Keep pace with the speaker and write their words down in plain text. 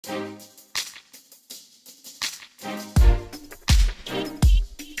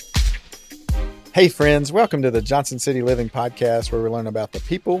Hey friends, welcome to the Johnson City Living Podcast, where we learn about the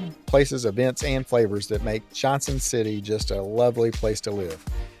people, places, events, and flavors that make Johnson City just a lovely place to live.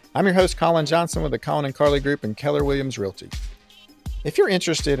 I'm your host, Colin Johnson, with the Colin and Carly Group and Keller Realty. If you're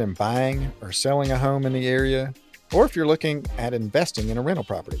interested in buying or selling a home in the area, or if you're looking at investing in a rental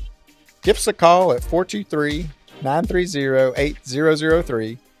property, give us a call at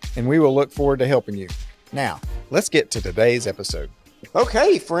 423-930-8003, and we will look forward to helping you. Now, let's get to today's episode.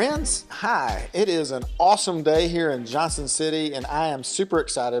 Okay, friends. Hi. It is an awesome day here in Johnson City, and I am super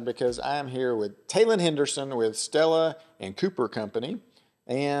excited because I am here with Taelyn Henderson with Stella Cooper Company,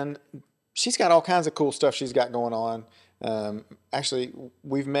 and she's got all kinds of cool stuff she's got going on. Actually,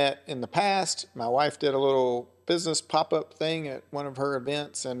 we've met in the past. My wife did a little business pop-up thing at one of her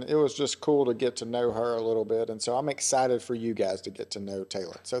events, and it was just cool to get to know her a little bit, and so I'm excited for you guys to get to know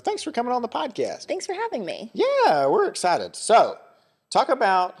Taelyn. So thanks for coming on the podcast. Thanks for having me. Yeah, we're excited. So, talk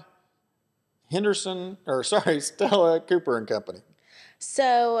about Stella Cooper and Company.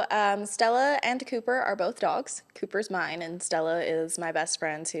 So Stella and Cooper are both dogs. Cooper's mine, and Stella is my best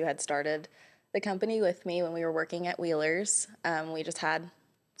friend who had started the company with me when we were working at Wheelers. We just had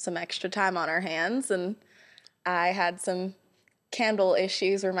some extra time on our hands, and I had some candle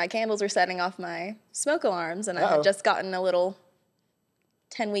issues where my candles were setting off my smoke alarms, and I had just gotten a little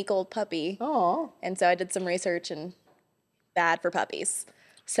 10-week-old puppy. Oh. And so I did some research, and bad for puppies.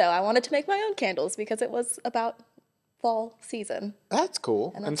 So I wanted to make my own candles because it was about fall season. That's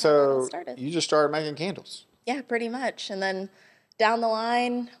cool. And And that's how it all so started. you just started making candles. Yeah, pretty much. And then down the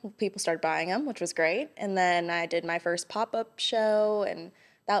line, people started buying them, which was great. And then I did my first pop-up show, and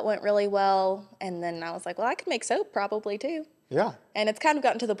that went really well. And then I was like, well, I could make soap probably too. Yeah. And it's kind of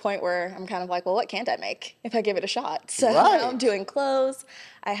gotten to the point where I'm kind of like, well, what can't I make if I give it a shot? So Right. now I'm doing clothes.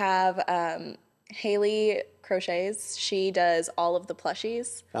 I have Haley crochets. She does all of the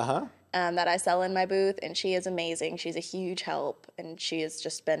plushies that I sell in my booth, and she is amazing. She's a huge help, and she has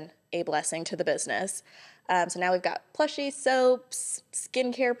just been a blessing to the business. So now we've got plushie soaps,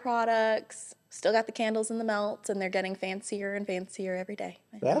 skincare products, still got the candles and the melts, and they're getting fancier and fancier every day.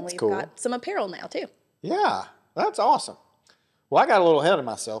 That's and we've cool. got some apparel now too. Yeah, that's awesome. Well, I got a little ahead of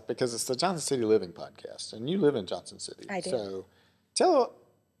myself because it's the Johnson City Living Podcast, and you live in Johnson City. I do. So tell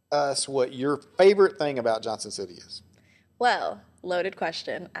us what your favorite thing about Johnson City is. Well, loaded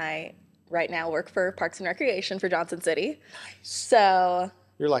question. I right now work for Parks and Recreation for Johnson City. Nice. So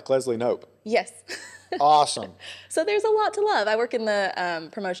You're like Leslie Knope. yes. Awesome. So there's a lot to love. I work in the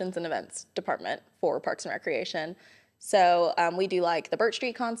promotions and events department for Parks and Recreation. So we do like the Birch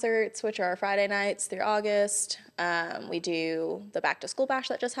Street concerts, which are Friday nights through August. We do the Back to School Bash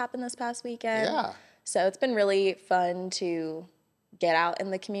that just happened this past weekend. Yeah. So it's been really fun to get out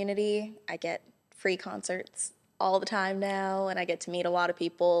in the community. I get free concerts all the time now, and I get to meet a lot of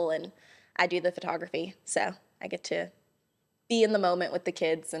people, and I do the photography. So I get to be in the moment with the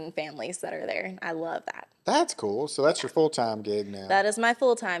kids and families that are there. I love that. That's cool. So that's your full-time gig now. That is my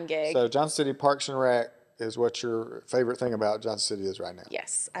full-time gig. So Johnson City Parks and Rec is what your favorite thing about Johnson City is right now.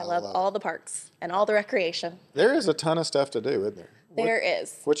 Yes, I love all the parks and all the recreation. There is a ton of stuff to do, isn't there? There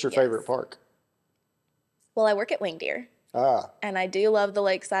is. What's your favorite park? Well, I work at Winged Deer. And I do love the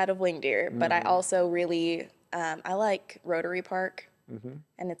lakeside of Winged Deer, but I also really, I like Rotary Park.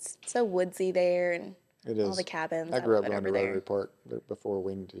 And it's so woodsy there, and it is. All the cabins. I grew up going to Rotary Park before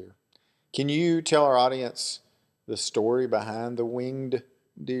Winged Deer. Can you tell our audience the story behind the Winged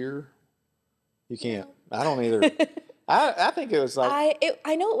Deer? You can't. No. I don't either. I think it was like...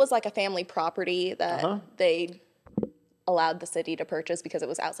 I know it was like a family property that they allowed the city to purchase because it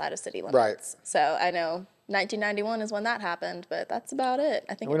was outside of city limits. Right. So I know 1991 is when that happened, but that's about it.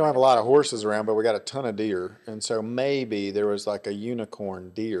 I think we don't have a lot of horses around, but we got a ton of deer, and so maybe there was like a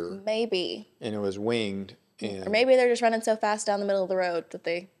unicorn deer. Maybe. And it was winged. Or maybe they're just running so fast down the middle of the road that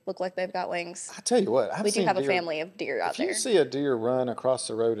they look like they've got wings. I tell you what, we do have a family of deer out there. If you see a deer run across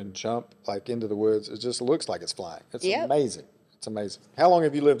the road and jump like into the woods, it just looks like it's flying. It's amazing. It's amazing. How long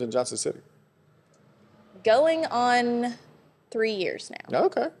have you lived in Johnson City? Going on 3 years now.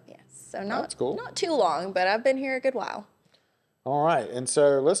 Okay. Yes. So not too long, but I've been here a good while. All right. And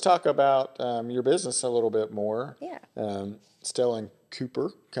so let's talk about your business a little bit more. Yeah. Stella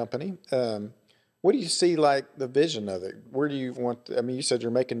Cooper Company. What do you see like the vision of it? Where do you want, you said you're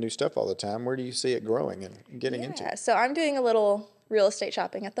making new stuff all the time. Where do you see it growing and getting into? Yeah, so I'm doing a little real estate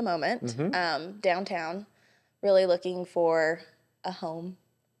shopping at the moment, downtown, really looking for a home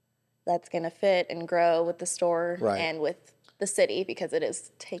that's going to fit and grow with the store and with the city because it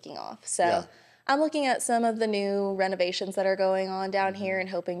is taking off. So I'm looking at some of the new renovations that are going on down here and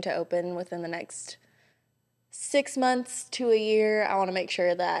hoping to open within the next 6 months to a year. I want to make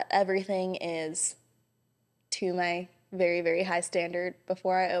sure that everything is to my very, very high standard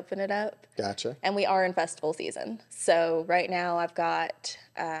before I open it up. Gotcha. And we are in festival season. So right now I've got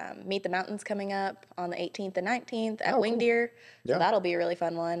Meet the Mountains coming up on the 18th and 19th at Wing Deer. Yeah. So that'll be a really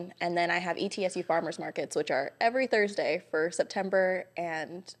fun one. And then I have ETSU Farmers Markets, which are every Thursday for September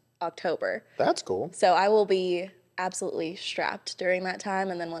and October. That's cool. So I will be absolutely strapped during that time.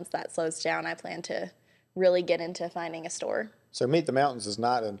 And then once that slows down, I plan to really get into finding a store. So Meet the Mountains is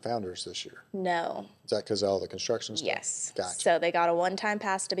not in Founders this year. No. Is that because of all the construction stuff? Yes. Gotcha. So they got a one-time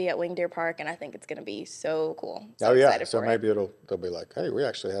pass to be at Wing Deer Park, and I think it's going to be so cool. So yeah. So maybe they'll be like, hey, we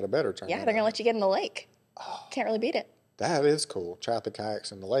actually had a better turn. Yeah, they're going to let you get in the lake. Oh, can't really beat it. That is cool. Try out the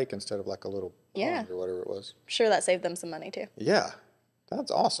kayaks in the lake instead of like a little pond or whatever it was. Sure, that saved them some money too. Yeah.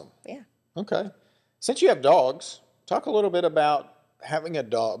 That's awesome. Yeah. Okay. Since you have dogs, talk a little bit about having a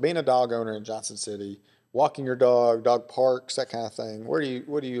dog, being a dog owner in Johnson City, walking your dog, dog parks, that kind of thing. What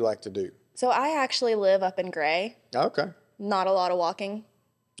do you like to do? So I actually live up in Gray. Okay. Not a lot of walking.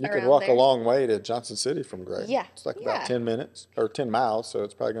 You could walk a long way to Johnson City from Gray. Yeah. It's like about 10 minutes or 10 miles, so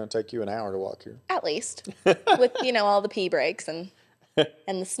it's probably going to take you an hour to walk here. At least. With, all the pee breaks and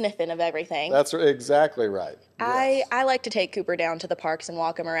the sniffing of everything. That's exactly right. Yes. I like to take Cooper down to the parks and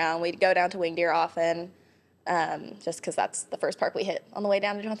walk him around. We'd go down to Wing Deer often. Just because that's the first park we hit on the way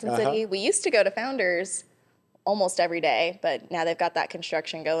down to Johnson City. We used to go to Founders almost every day, but now they've got that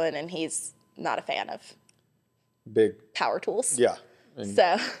construction going, and he's not a fan of big power tools. Yeah.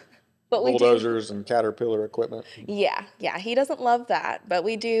 But bulldozers and Caterpillar equipment. Yeah, he doesn't love that, but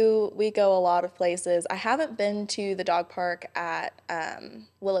we go a lot of places. I haven't been to the dog park at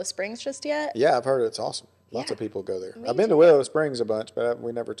Willow Springs just yet. Yeah, I've heard it's awesome. Lots of people go there. I've been to Willow Springs a bunch, but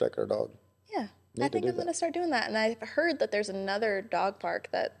we never take our dog. Yeah. I think I'm going to start doing that. And I've heard that there's another dog park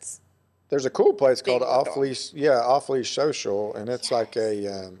There's a cool place called Off Leash Social, and it's like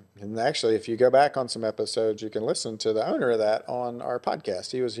and actually, if you go back on some episodes, you can listen to the owner of that on our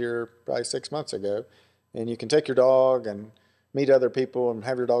podcast. He was here probably 6 months ago, and you can take your dog and meet other people and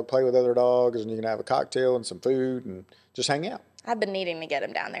have your dog play with other dogs, and you can have a cocktail and some food and just hang out. I've been needing to get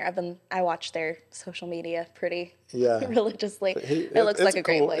him down there. I watch their social media pretty religiously. It looks like a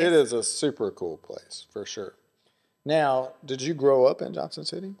great place. It is a super cool place for sure. Now, did you grow up in Johnson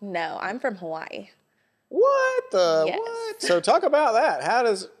City? No, I'm from Hawaii. What? Yes. What? So talk about that. How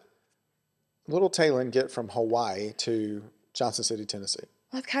does little Taelyn get from Hawaii to Johnson City, Tennessee?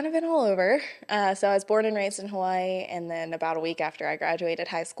 Well, I've kind of been all over. So I was born and raised in Hawaii, and then about a week after I graduated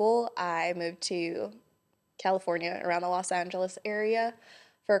high school, I moved to California, around the Los Angeles area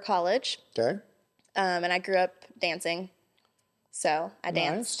for college. Okay. And I grew up dancing. So I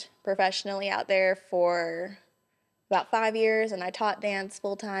danced professionally out there for about 5 years, and I taught dance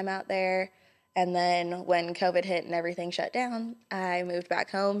full-time out there. And then when COVID hit and everything shut down, I moved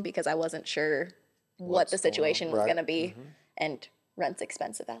back home because I wasn't sure what the situation was going to be. Mm-hmm. And rent's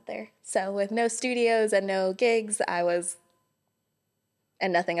expensive out there. So with no studios and no gigs, and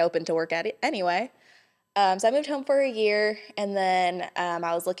nothing open to work at it anyway. So I moved home for a year, and then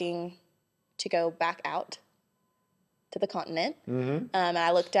I was looking to go back out to the continent. Mm-hmm. And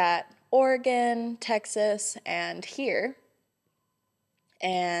I looked at Oregon, Texas, and here.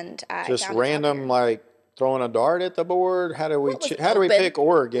 And I just random, like throwing a dart at the board. How do we pick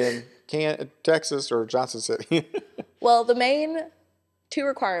Oregon, Texas, or Johnson City? Well, the main two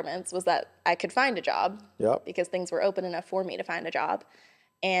requirements was that I could find a job. Yep. Because things were open enough for me to find a job,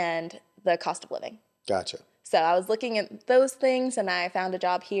 and the cost of living. Gotcha. So I was looking at those things, and I found a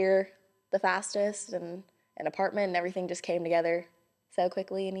job here the fastest, and an apartment, and everything just came together so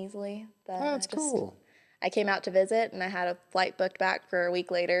quickly and easily. That's cool. I came out to visit, and I had a flight booked back for a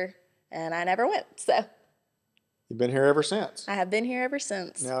week later, and I never went. So you've been here ever since? I have been here ever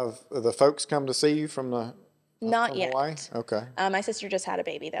since. Now, have the folks come to see you from Not yet. Hawaii? Okay. My sister just had a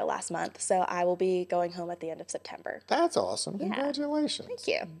baby, though, last month, so I will be going home at the end of September. That's awesome. Yeah. Congratulations. Thank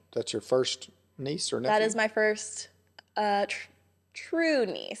you. That's your first niece or nephew? That is my first true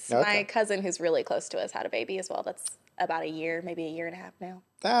niece. Okay. My cousin, who's really close to us, had a baby as well. That's about a year, maybe a year and a half now.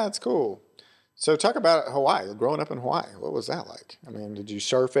 That's cool. So talk about Hawaii, growing up in Hawaii. What was that like? I mean, did you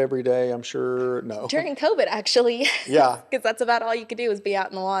surf every day? I'm sure. No. During COVID, actually. Yeah. Because that's about all you could do was be out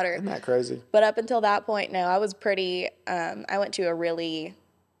in the water. Isn't that crazy? But up until that point, no, I was pretty, I went to a really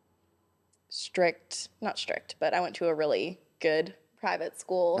not strict, but I went to a really good private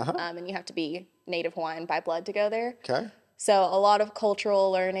school. And you have to be native Hawaiian by blood to go there. Okay. So a lot of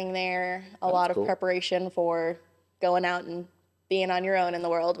cultural learning there, a lot of preparation for going out and being on your own in the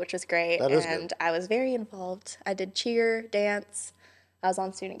world, which was great. That is good. I was very involved. I did cheer, dance. I was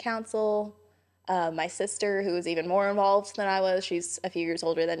on student council. My sister, who was even more involved than I was, she's a few years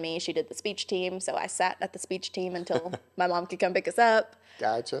older than me. She did the speech team, so I sat at the speech team until my mom could come pick us up.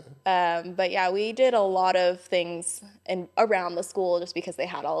 Gotcha. But yeah, we did a lot of things around the school just because they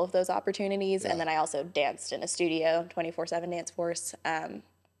had all of those opportunities. Yeah. And then I also danced in a studio, 24/7 dance force. And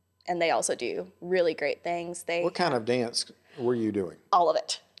they also do really great things. What kind of dance were you doing? All of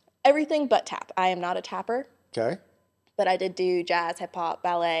it. Everything but tap. I am not a tapper. Okay. But I did do jazz, hip hop,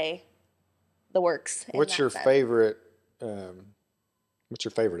 ballet, the works. What's your favorite? What's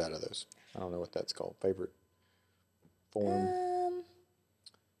your favorite out of those? I don't know what that's called. Favorite form?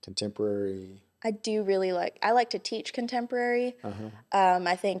 Contemporary. I do really I like to teach contemporary.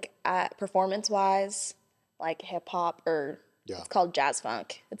 I think performance-wise, like hip hop it's called jazz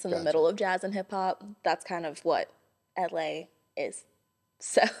funk. It's in the middle of jazz and hip hop. That's kind of what LA is.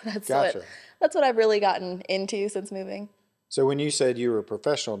 So that's what I've really gotten into since moving. So when you said you were a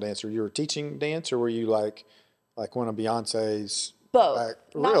professional dancer, you were teaching dance, or were you like one of Beyonce's? Both.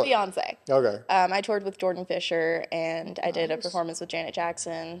 Not Beyonce. Okay. I toured with Jordan Fisher, and I did a performance with Janet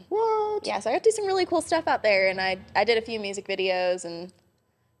Jackson. What? Yeah, so I got to do some really cool stuff out there, and I did a few music videos and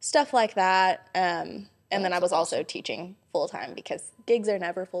stuff like that. And then I was also teaching full-time because gigs are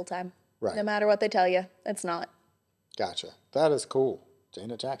never full-time. Right. No matter what they tell you, it's not. Gotcha. That is cool.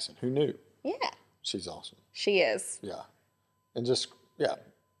 Janet Jackson. Who knew? Yeah. She's awesome. She is. Yeah. And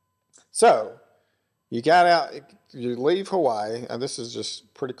So, you got out, you leave Hawaii, and this is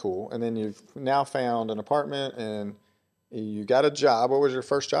just pretty cool, and then you've now found an apartment, and you got a job. What was your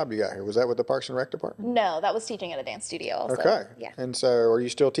first job you got here? Was that with the Parks and Rec department? No, that was teaching at a dance studio also. Okay. Yeah. And so, are you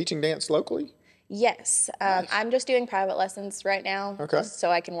still teaching dance locally? Yes. Nice. I'm just doing private lessons right now. Okay. Just so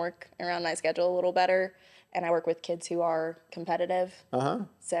I can work around my schedule a little better. And I work with kids who are competitive.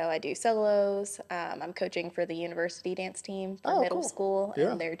 So I do solos. I'm coaching for the university dance team for middle school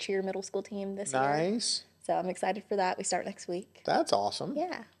and their cheer middle school team this year. Nice. So I'm excited for that. We start next week. That's awesome.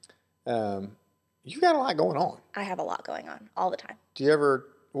 Yeah. You got a lot going on. I have a lot going on all the time. Do you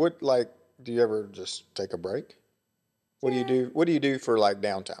ever just take a break? What do you do? What do you do for like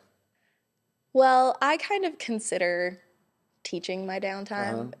downtime? Well, I kind of consider teaching my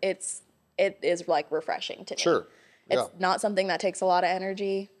downtime. It is like refreshing to me. Sure. It's not something that takes a lot of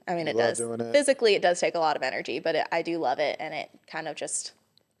energy. I mean, it does. Physically, it does take a lot of energy, but I do love it, and it kind of just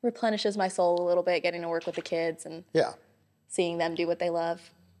replenishes my soul a little bit, getting to work with the kids and seeing them do what they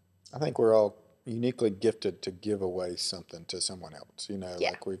love. I think we're all uniquely gifted to give away something to someone else.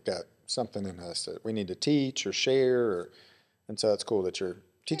 Like we've got something in us that we need to teach or share, and so it's cool that you're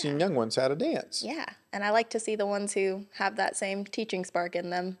teaching young ones how to dance. Yeah, and I like to see the ones who have that same teaching spark in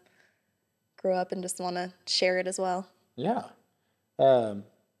them grow up and just want to share it as well. Yeah.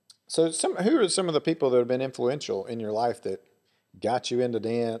 So who are some of the people that have been influential in your life that got you into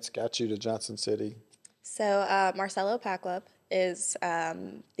dance, got you to Johnson City? So Marcelo Paclup is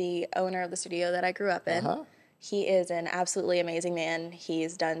the owner of the studio that I grew up in. He is an absolutely amazing man.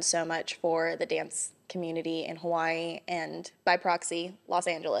 He's done so much for the dance community in Hawaii and by proxy, Los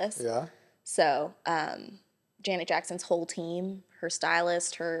Angeles. Yeah. So Janet Jackson's whole team, her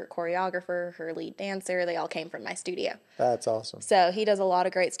stylist, her choreographer, her lead dancer, they all came from my studio. That's awesome. So he does a lot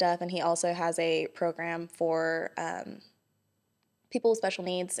of great stuff, and he also has a program for people with special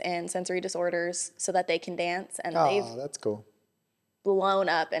needs and sensory disorders so that they can dance. And that's cool. Blown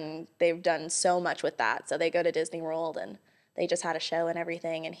up, and they've done so much with that. So they go to Disney World, and they just had a show and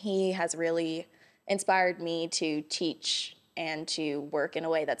everything, and he has really inspired me to teach and to work in a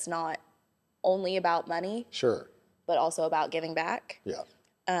way that's not only about money. Sure. But also about giving back. Yeah.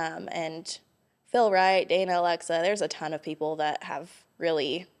 And Phil Wright, Dana, Alexa, there's a ton of people that have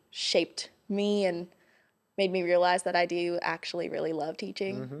really shaped me and made me realize that I do actually really love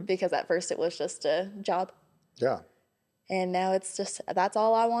teaching, because at first it was just a job. Yeah. And now it's just, that's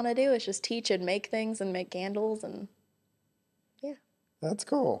all I want to do is just teach and make things and make candles, and yeah. That's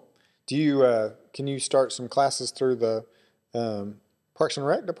cool. Do you, can you start some classes through the Parks and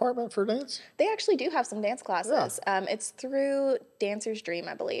Rec department for dance? They actually do have some dance classes. Yeah. It's through Dancer's Dream,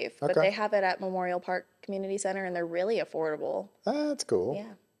 I believe. Okay. But they have it at Memorial Park Community Center, and they're really affordable. That's cool.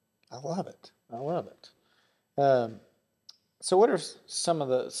 Yeah. I love it. I love it. So what are some of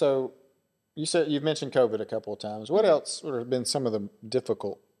the, so you said, you've mentioned COVID a couple of times. What else would have been some of the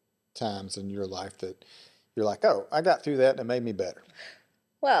difficult times in your life that you're like, oh, I got through that and it made me better?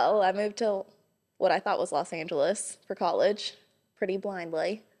 Well, I moved to what I thought was Los Angeles for college pretty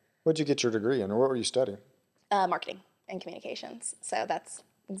blindly. What did you get your degree in, or what were you studying? Marketing and communications. So that's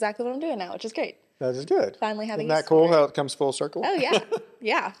exactly what I'm doing now, which is great. That is good. Finally having. Isn't that cool how it comes full circle? Oh, yeah.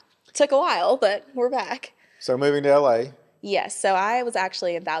 Yeah. Took a while, but we're back. So moving to LA. Yes, so I was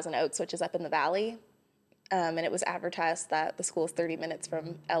actually in Thousand Oaks, which is up in the valley, and it was advertised that the school is 30 minutes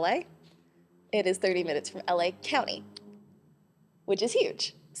from LA. It is 30 minutes from LA County, which is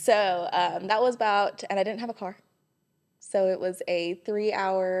huge. So that was and I didn't have a car. So it was a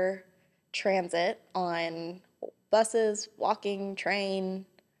 3-hour transit on buses, walking, train,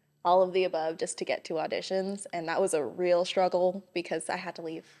 all of the above just to get to auditions. And that was a real struggle because I had to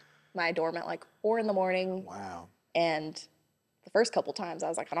leave my dorm at like 4 in the morning. Wow. And the first couple times I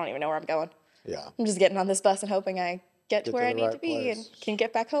was like, I don't even know where I'm going. Yeah. I'm just getting on this bus and hoping I get to where I need to be place. and can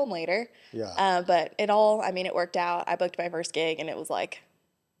get back home later. Yeah. But it worked out. I booked my first gig and it was like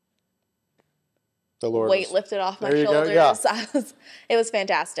The Lord weight lifted off my There you go, shoulders. yeah. It was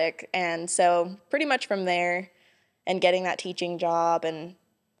fantastic. And so pretty much from there and getting that teaching job and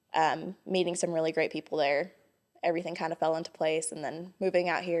meeting some really great people there, everything kind of fell into place. And then moving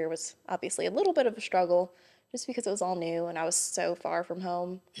out here was obviously a little bit of a struggle just because it was all new and I was so far from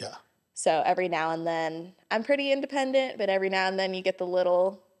home. Yeah. So every now and then, I'm pretty independent, but every now and then you get the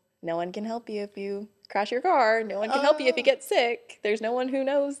little, no one can help you if you crash your car. No one can help you if you get sick. There's no one who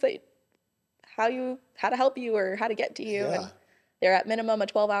knows how to help you or how to get to you. Yeah. And they're at minimum a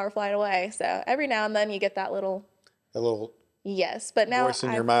 12-hour flight away. So every now and then you get that little yes. But now voice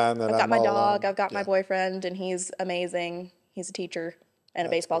in your mind that I've got I'm my all dog. alone. I've got my boyfriend, and he's amazing. He's a teacher and a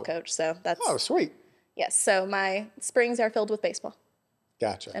baseball coach. So that's Oh, sweet. yes. So my springs are filled with baseball.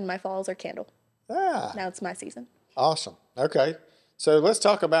 Gotcha. And my falls are candle. Ah. Now it's my season. Awesome. Okay. So let's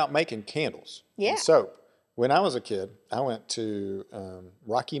talk about making candles. Yeah. And soap. When I was a kid, I went to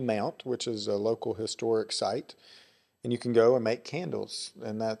Rocky Mount, which is a local historic site, and you can go and make candles.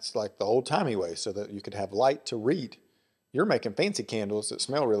 And that's like the old-timey way so that you could have light to read. You're making fancy candles that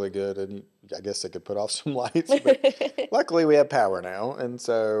smell really good, and I guess they could put off some lights. But luckily, we have power now. And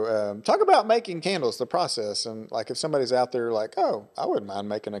so talk about making candles, the process. And like if somebody's out there like, oh, I wouldn't mind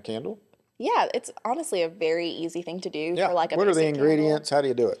making a candle. Yeah, it's honestly a very easy thing to do Yeah. for like a What are the basic ingredients? How do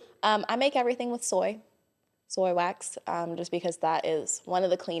you do it? candle. I make everything with soy wax, just because that is one of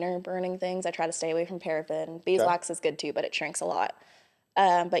the cleaner burning things. I try to stay away from paraffin. Beeswax is good too, but it shrinks a lot.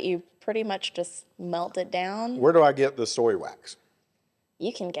 But you pretty much just melt it down. Where do I get the soy wax?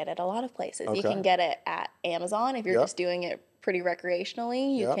 You can get it a lot of places. Okay. You can get it at Amazon if you're Yep. just doing it pretty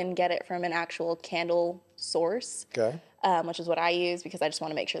recreationally. You Yep. can get it from an actual candle source, Okay. which is what I use because I just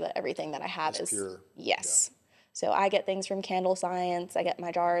want to make sure that everything that I have is pure. Yes. So I get things from Candle Science. I get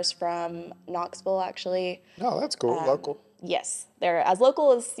my jars from Knoxville, actually. Oh, that's cool. Local. Yes, they're as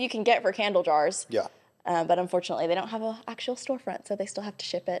local as you can get for candle jars. Yeah. But unfortunately, they don't have an actual storefront, so they still have to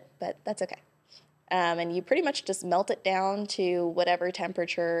ship it, but that's okay. And you pretty much just melt it down to whatever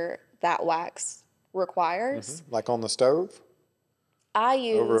temperature that wax requires. Like on the stove? I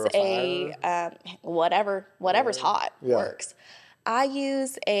use Over a whatever's hot Yeah. works. I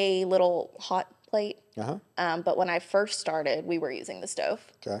use a little hot plate, but when I first started, we were using the stove.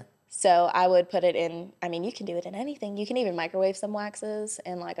 Okay. So I would put it in, you can do it in anything. You can even microwave some waxes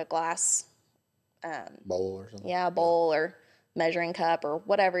in like a glass Bowl or something? yeah, a bowl or measuring cup or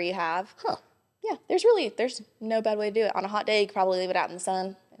whatever you have. Huh. Yeah, there's no bad way to do it. On a hot day, you could probably leave it out in the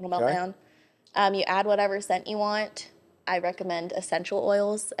sun. It'll melt Okay. down. You add whatever scent you want. I recommend essential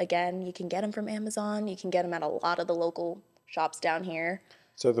oils. Again, you can get them from Amazon. You can get them at a lot of the local shops down here.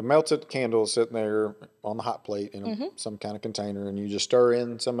 So the melted candle is sitting there on the hot plate in some kind of container, and you just stir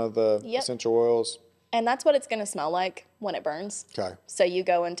in some of the Yep. essential oils. And that's what it's going to smell like when it burns. Okay. So you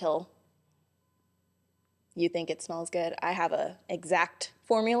go until you think it smells good. I have a exact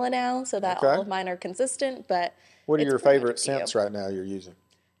formula now so that Okay. all of mine are consistent, but What are it's your pretty much favorite up to you. scents right now you're using?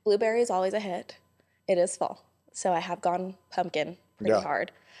 Blueberry is always a hit. It is fall. So I have gone pumpkin pretty Yeah.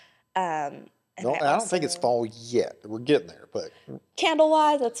 hard. And No, I don't think it's fall yet. We're getting there, but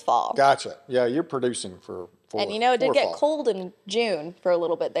Candle-wise, it's fall. gotcha. Yeah, you're producing for And it did for get fall. cold in June for a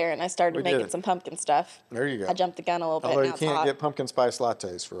little bit there, and I started We making did. some pumpkin stuff. There you go. I jumped the gun a little bit. Although Now you it's can't hot. get pumpkin spice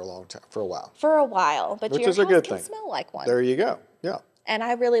lattes for a long time, for a while. For a while, but Which your is a house good can thing. smell like one. There you go. Yeah. And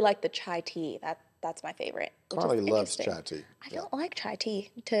I really like the chai tea. That's my favorite. which is Carly loves interesting. chai tea. I don't like chai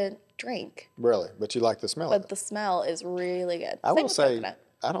tea to drink, Really, but you like the smell of but it. the smell is really good. I Same will with say, coconut.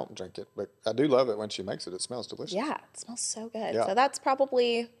 I don't drink it, but I do love it when she makes it. It smells delicious. Yeah, it smells so good. Yeah. So that's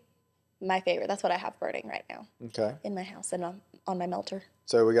probably my favorite. That's what I have burning right now Okay. in my house and on my melter.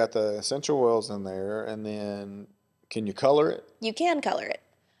 So we got the essential oils in there, and then can you color it? You can color it.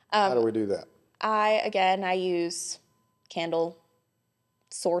 How do we do that? I use candle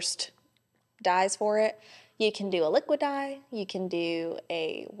sourced dyes for it. You can do a liquid dye. You can do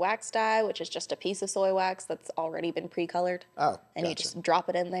a wax dye, which is just a piece of soy wax that's already been pre-colored. Oh, And you gotcha. just drop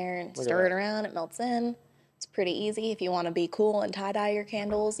it in there and Look at stir it that. around. It melts in. It's pretty easy. If you want to be cool and tie-dye your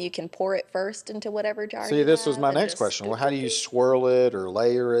candles, you can pour it first into whatever jar See, you this was have my and next just question. Well, how do you swirl it or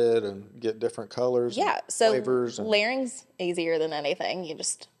layer it and get different colors and Yeah, so flavors? And layering's easier than anything. You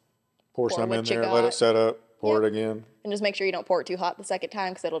just pour pour some in what you there, let it got. set up, pour Yep. it again, And just make sure you don't pour it too hot the second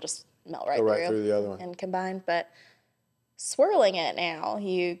time because it'll just melt go right through the other one. and combine. But swirling it now,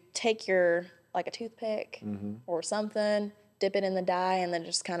 you take your, like a toothpick or something, dip it in the dye, and then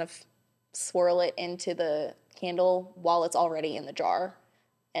just kind of swirl it into the candle while it's already in the jar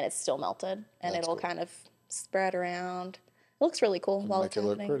and it's still melted. And That's it'll cool. kind of spread around. It looks really cool while it's Make it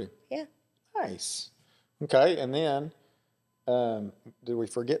look happening. pretty. Yeah. Nice. Okay, and then did we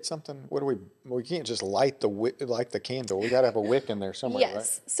forget something? What do we can't just light the candle. We got to have a wick in there somewhere, right?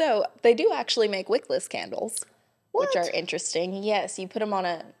 Yes. So they do actually make wickless candles, which are What? interesting. Yes, you put them on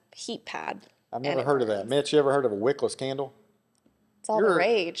a heat pad. I've and never it heard of that. burns. Mitch, you ever heard of a wickless candle? It's all the You're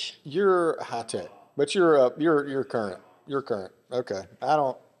rage. you're high tech, but you're current. You're current. Okay. I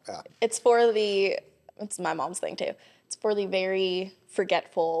don't It's my mom's thing too. It's for the very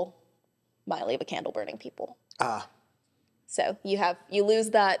forgetful, might leave a candle burning people. So you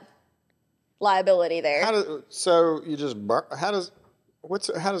lose that liability there. so you just burn how does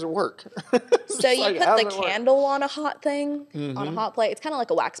it work? So you Like, put how the does it work? candle on a hot thing, on a hot plate. It's kind of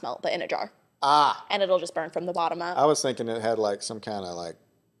like a wax melt, but in a jar. And it'll just burn from the bottom up. I was thinking it had like some kind of like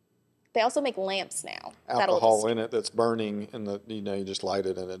They also make lamps now. alcohol in it that's burning, and you just light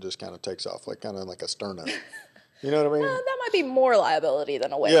it and it just kind of takes off, like kind of like a sterno. You know what I mean? That might be more liability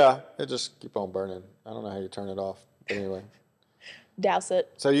than a wick. Yeah, it just keep on burning. I don't know how you turn it off, but anyway. Douse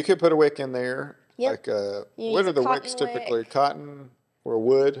it. So you could put a wick in there. Yep. Like You what use are a the cotton wicks typically? wick. Cotton or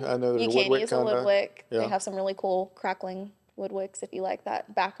wood? I know there's You a wood can wick use a combo. wood wick. Yeah. They have some really cool crackling wood wicks if you like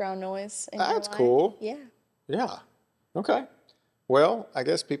that background noise in your That's life. cool. Yeah. Yeah. Okay. Well, I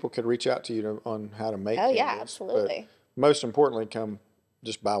guess people could reach out to you on how to make Oh, yeah, candles, absolutely. But most importantly, come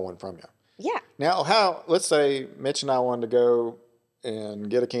just buy one from you. Yeah. Now, let's say Mitch and I wanted to go and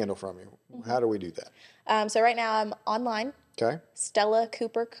get a candle from you. How do we do that? So right now I'm online, Okay.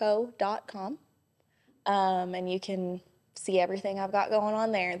 StellaCooperCo.com, and you can see everything I've got going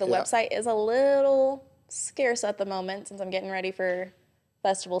on there. The Yeah. website is a little scarce at the moment since I'm getting ready for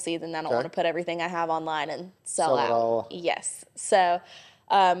festival season. I don't want to put everything I have online and sell Sell it out. all. Yes. So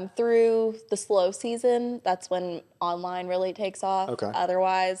through the slow season, that's when online really takes off. Okay.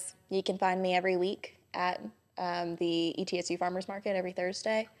 Otherwise, you can find me every week at the ETSU Farmers Market every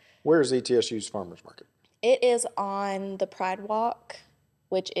Thursday. Where's ETSU's Farmers Market? It is on the Pride Walk,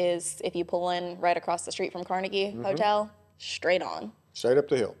 which is if you pull in right across the street from Carnegie Hotel, straight on. Straight up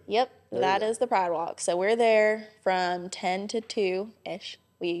the hill. Yep, that is the Pride Walk. So we're there from 10 to 2-ish.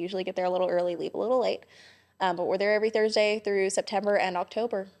 We usually get there a little early, leave a little late. But we're there every Thursday through September and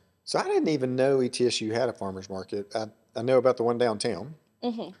October. So I didn't even know ETSU had a farmers market. I know about the one downtown.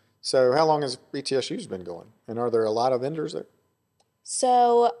 So how long has ETSU's been going? And are there a lot of vendors there?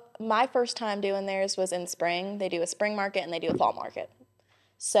 So my first time doing theirs was in spring. They do a spring market and they do a fall market.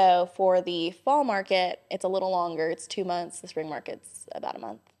 So for the fall market, it's a little longer. It's 2 months. The spring market's about a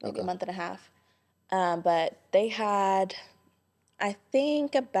month, maybe a month and a half. But they had, I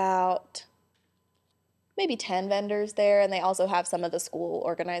think, about maybe 10 vendors there, and they also have some of the school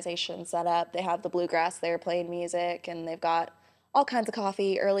organizations set up. They have the bluegrass there playing music, and they've got all kinds of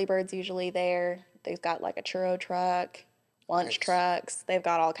coffee. Early Bird's usually there. They've got like a churro truck, lunch trucks. They've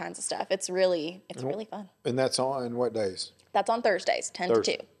got all kinds of stuff. It's really fun. And that's on what days? That's on Thursdays, 10 to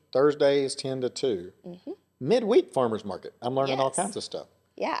 2. Thursdays, 10 to 2. Midweek farmers market. I'm learning all Yes. kinds of stuff.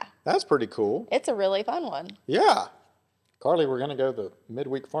 Yeah, That's pretty cool. it's a really fun one. Yeah. Carly, we're going to go to the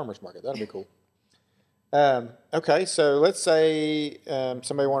midweek farmers market. That'll be cool. Okay, so let's say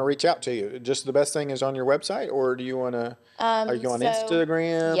somebody want to reach out to you. Just the best thing is on your website, or do you want to? Are you on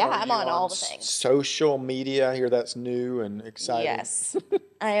Instagram? Yeah, Are I'm you on all the things. Social media. I hear that's new and exciting. Yes,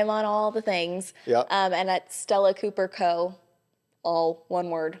 I am on all the things. Yep. And at Stella Cooper Co, all one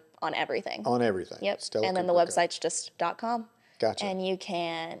word on everything. On everything. Yep. Stella And then the Cooper Co. website's just .com. Gotcha.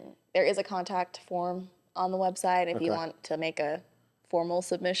 And there is a contact form on the website if you Okay. want to make a formal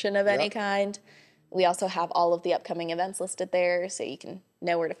submission of any Yep. kind. We also have all of the upcoming events listed there, so you can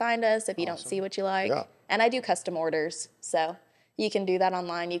know where to find us if you don't see what you like. Yeah. And I do custom orders, so you can do that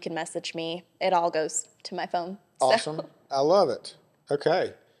online. You can message me. It all goes to my phone. So- Awesome. I love it.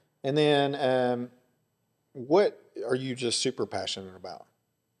 Okay. And then what are you just super passionate about?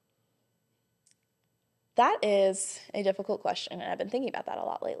 That is a difficult question, and I've been thinking about that a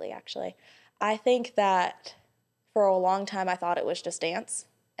lot lately, actually. I think that for a long time I thought it was just dance,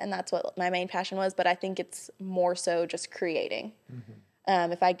 and that's what my main passion was, but I think it's more so just creating.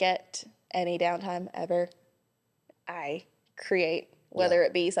 If I get any downtime ever, I create, whether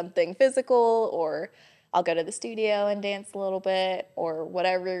it be something physical or I'll go to the studio and dance a little bit or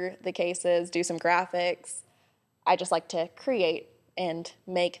whatever the case is, do some graphics. I just like to create and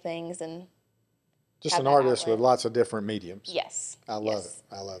make things and just have an that artist outlet. with lots of different mediums. Yes. I love it.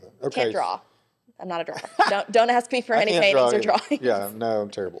 I love it. Okay. Can't draw. I'm not a drawer. Don't ask me for any can't paintings draw or either. drawings. Yeah, no, I'm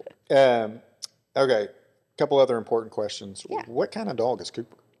terrible. Okay, couple other important questions. Yeah. What kind of dog is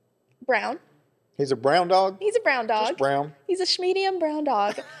Cooper? Brown. He's a brown dog? He's a brown dog. Just brown? He's a medium brown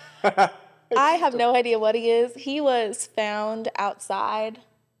dog. I have no idea what he is. He was found outside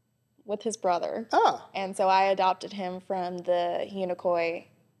with his brother. Ah. And so I adopted him from the Unicoi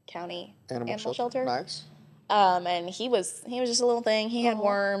County Animal Shelter. Nice. And he was just a little thing. He had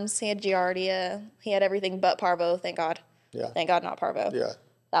worms. He had giardia. He had everything but parvo, thank God. Yeah. Thank God not parvo. Yeah.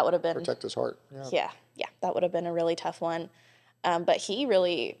 That would have been... Protect his heart. Yeah. That would have been a really tough one. But he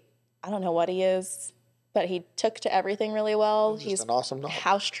really... I don't know what he is, but he took to everything really well. He's an awesome dog.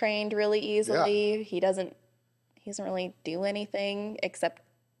 House trained really easily. Yeah. He doesn't really do anything except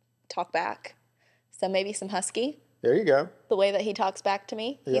talk back. So maybe some husky. There you go. The way that he talks back to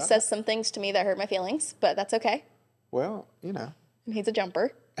me. Yeah. He says some things to me that hurt my feelings, but that's okay. Well, you know. And he's a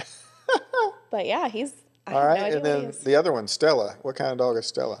jumper. But yeah, he's... All right, and then the other one, Stella. What kind of dog is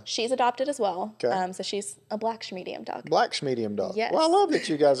Stella? She's adopted as well. Okay. So she's a black medium dog. Black medium dog. Yes. Well, I love that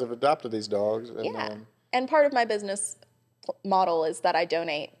you guys have adopted these dogs. And, yeah. And part of my business model is that I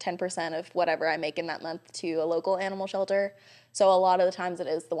donate 10% of whatever I make in that month to a local animal shelter. So a lot of the times it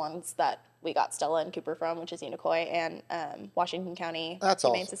is the ones that we got Stella and Cooper from, which is Unicoi and Washington County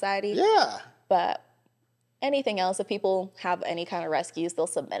Humane Society. Yeah. But anything else, if people have any kind of rescues, they'll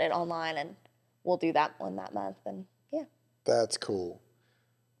submit it online and we'll do that one that month. And yeah. That's cool.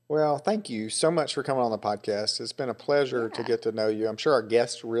 Well, thank you so much for coming on the podcast. It's been a pleasure to get to know you. I'm sure our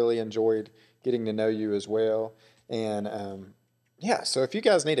guests really enjoyed getting to know you as well. And so if you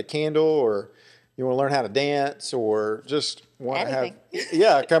guys need a candle or you want to learn how to dance or just want to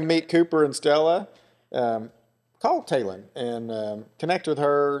have, come meet Cooper and Stella, call Taelyn and connect with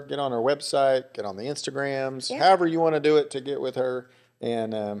her, get on her website, get on the Instagrams, however you want to do it to get with her.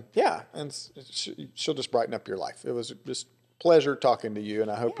 And she'll just brighten up your life. It was just pleasure talking to you, and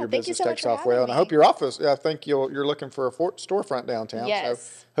I hope your business takes off well. And I hope your office. I think you're looking for a storefront downtown. Yes.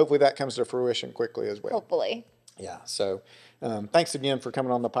 So hopefully that comes to fruition quickly as well. Hopefully. Yeah. So thanks again for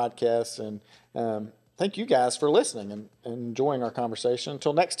coming on the podcast, and thank you guys for listening and enjoying our conversation.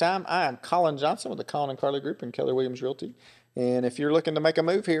 Until next time, I am Colin Johnson with the Colin and Carly Group and Keller Williams Realty. And if you're looking to make a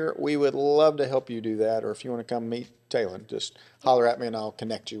move here, we would love to help you do that. Or if you want to come meet Taelyn, just holler at me and I'll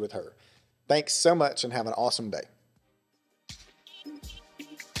connect you with her. Thanks so much and have an awesome day.